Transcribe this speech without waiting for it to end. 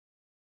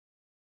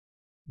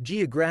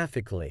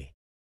Geographically.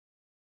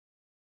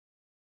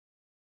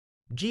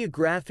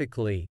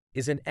 Geographically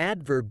is an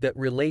adverb that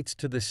relates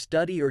to the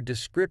study or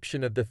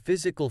description of the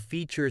physical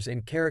features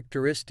and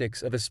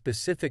characteristics of a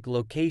specific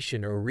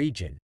location or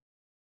region.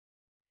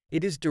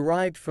 It is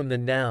derived from the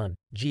noun,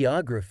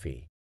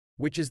 geography,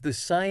 which is the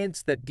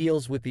science that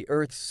deals with the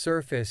Earth's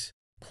surface,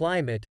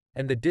 climate,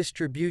 and the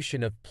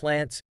distribution of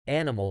plants,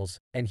 animals,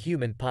 and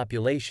human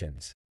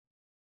populations.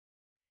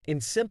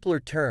 In simpler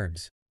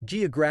terms,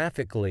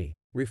 geographically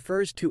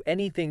refers to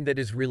anything that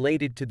is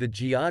related to the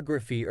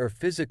geography or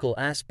physical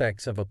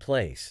aspects of a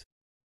place.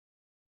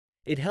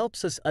 It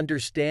helps us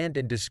understand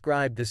and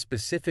describe the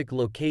specific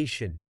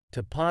location,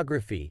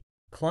 topography,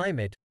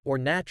 climate, or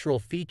natural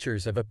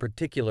features of a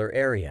particular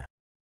area.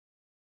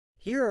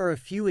 Here are a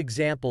few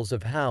examples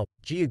of how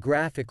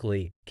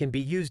geographically can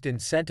be used in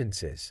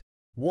sentences.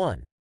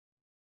 1.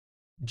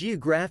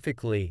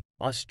 Geographically,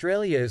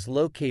 Australia is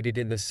located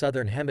in the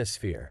southern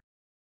hemisphere.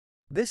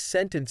 This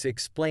sentence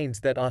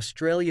explains that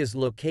Australia's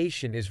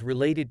location is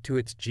related to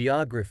its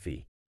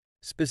geography,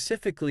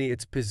 specifically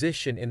its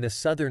position in the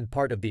southern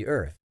part of the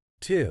Earth.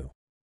 2.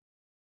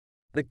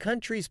 The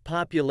country's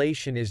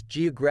population is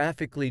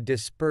geographically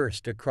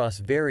dispersed across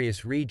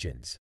various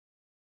regions.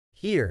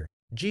 Here,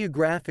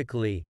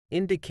 geographically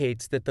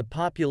indicates that the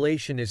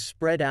population is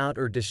spread out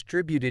or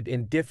distributed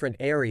in different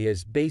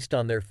areas based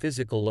on their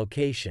physical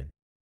location.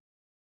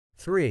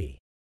 3.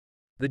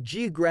 The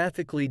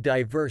geographically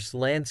diverse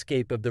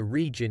landscape of the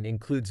region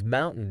includes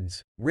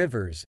mountains,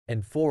 rivers,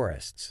 and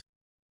forests.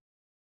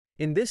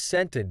 In this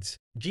sentence,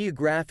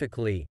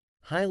 geographically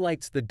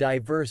highlights the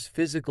diverse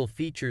physical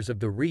features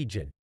of the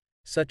region,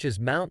 such as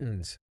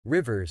mountains,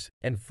 rivers,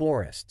 and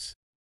forests.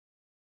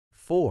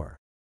 4.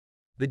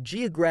 The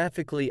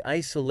geographically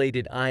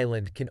isolated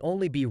island can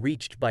only be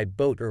reached by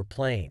boat or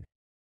plane.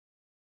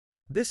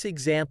 This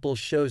example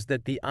shows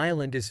that the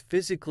island is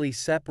physically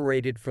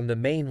separated from the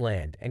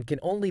mainland and can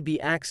only be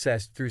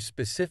accessed through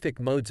specific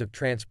modes of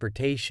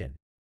transportation.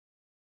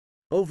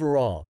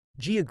 Overall,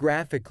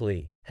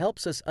 geographically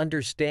helps us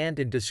understand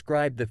and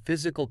describe the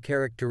physical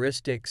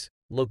characteristics,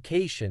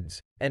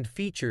 locations, and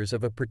features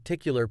of a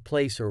particular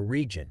place or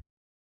region.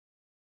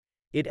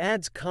 It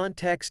adds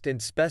context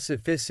and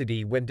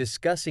specificity when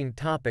discussing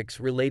topics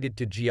related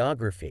to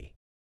geography.